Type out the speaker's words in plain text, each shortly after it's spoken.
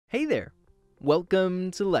Hey there!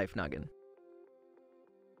 Welcome to Life Noggin.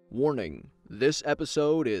 Warning, this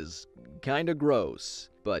episode is kinda gross,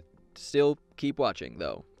 but still keep watching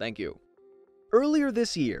though, thank you. Earlier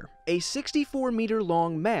this year, a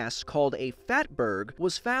 64-meter-long mass called a fatberg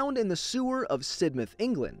was found in the sewer of Sidmouth,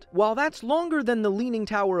 England. While that's longer than the Leaning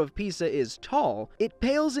Tower of Pisa is tall, it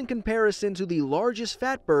pales in comparison to the largest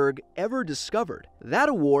fatberg ever discovered. That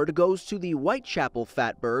award goes to the Whitechapel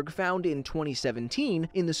fatberg found in 2017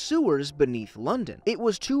 in the sewers beneath London. It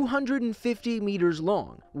was 250 meters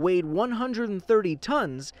long, weighed 130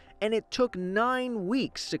 tons, and it took 9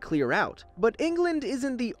 weeks to clear out. But England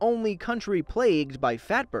isn't the only country plagued by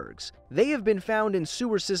fatbergs. They have been found in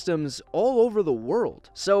sewer systems all over the world.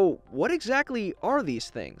 So what exactly are these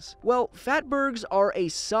things? Well, fatbergs are a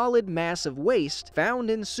solid mass of waste found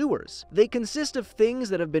in sewers. They consist of things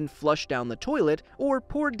that have been flushed down the toilet or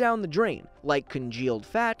poured down the drain, like congealed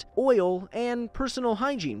fat, oil, and personal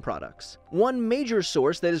hygiene products. One major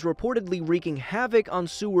source that is reportedly wreaking havoc on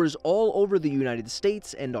sewers all over the United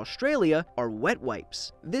States and Australia are wet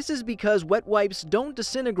wipes. This is because wet wipes don't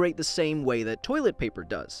disintegrate the same way that toilet paper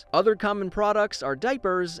does. Other common products are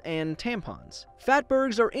diapers and tampons.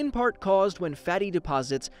 Fatbergs are in part caused when fatty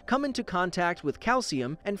deposits come into contact with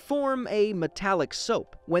calcium and form a metallic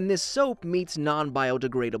soap. When this soap meets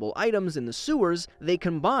non-biodegradable items in the sewers, they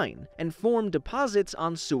combine and form deposits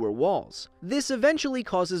on sewer walls. This eventually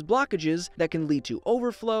causes blockages that can lead to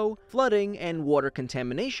overflow, flooding, and water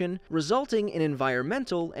contamination, resulting in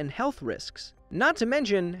environmental and health risks. Not to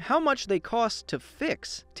mention how much they cost to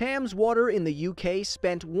fix. Thames Water in the UK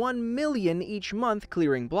spent $1 million each month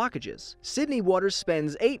clearing blockages. Sydney Water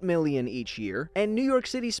spends $8 million each year, and New York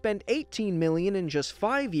City spent $18 million in just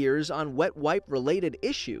 5 years on wet wipe-related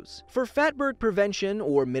issues. For fatberg prevention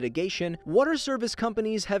or mitigation, water service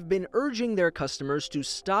companies have been urging their customers to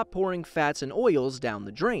stop pouring fats and oils down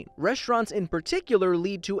the drain. Restaurants in particular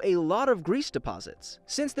lead to a lot of grease deposits.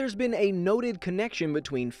 Since there's been a noted connection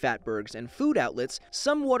between fatbergs and food outlets,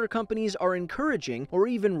 some water companies are encouraging or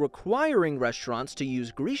even requiring restaurants to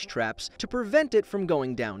use grease traps to prevent it from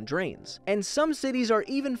going down drains. And some cities are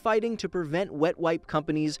even fighting to prevent wet wipe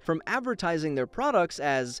companies from advertising their products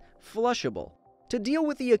as flushable. To deal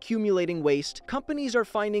with the accumulating waste, companies are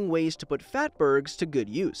finding ways to put fatbergs to good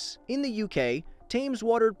use. In the UK, Thames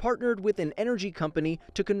Water partnered with an energy company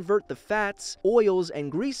to convert the fats, oils,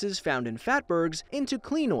 and greases found in fatbergs into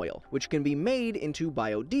clean oil, which can be made into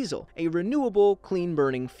biodiesel, a renewable,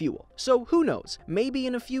 clean-burning fuel. So who knows, maybe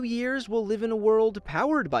in a few years we'll live in a world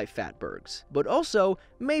powered by fatbergs. But also,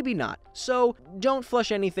 maybe not. So don't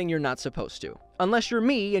flush anything you're not supposed to. Unless you're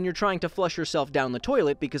me and you're trying to flush yourself down the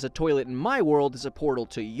toilet because a toilet in my world is a portal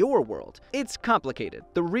to your world. It's complicated.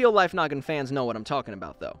 The real Life Noggin fans know what I'm talking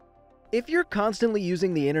about though. If you're constantly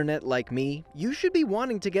using the internet like me, you should be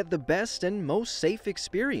wanting to get the best and most safe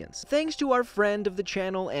experience. Thanks to our friend of the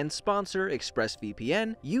channel and sponsor,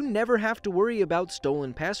 ExpressVPN, you never have to worry about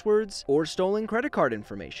stolen passwords or stolen credit card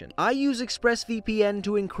information. I use ExpressVPN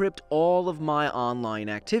to encrypt all of my online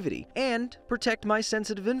activity and protect my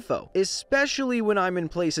sensitive info, especially when I'm in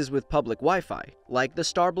places with public Wi-Fi, like the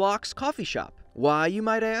Starbucks coffee shop. Why, you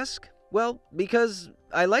might ask? Well, because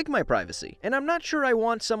I like my privacy, and I'm not sure I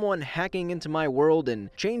want someone hacking into my world and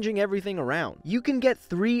changing everything around. You can get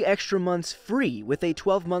 3 extra months free with a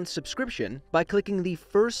 12-month subscription by clicking the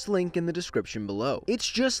first link in the description below. It's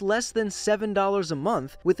just less than $7 a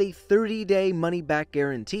month with a 30-day money-back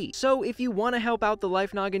guarantee. So if you want to help out the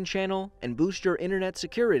Life Noggin channel and boost your internet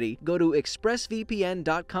security, go to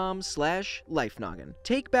expressvpn.com/lifenoggin.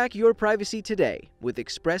 Take back your privacy today with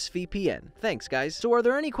ExpressVPN. Thanks, guys. So are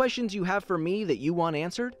there any questions you have for me that you want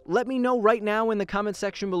answered? Let me know right now in the comment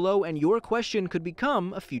section below and your question could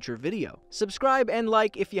become a future video. Subscribe and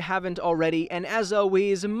like if you haven't already, and as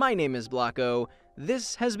always, my name is Blocko.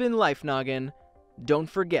 This has been Life Noggin. Don't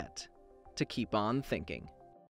forget to keep on thinking.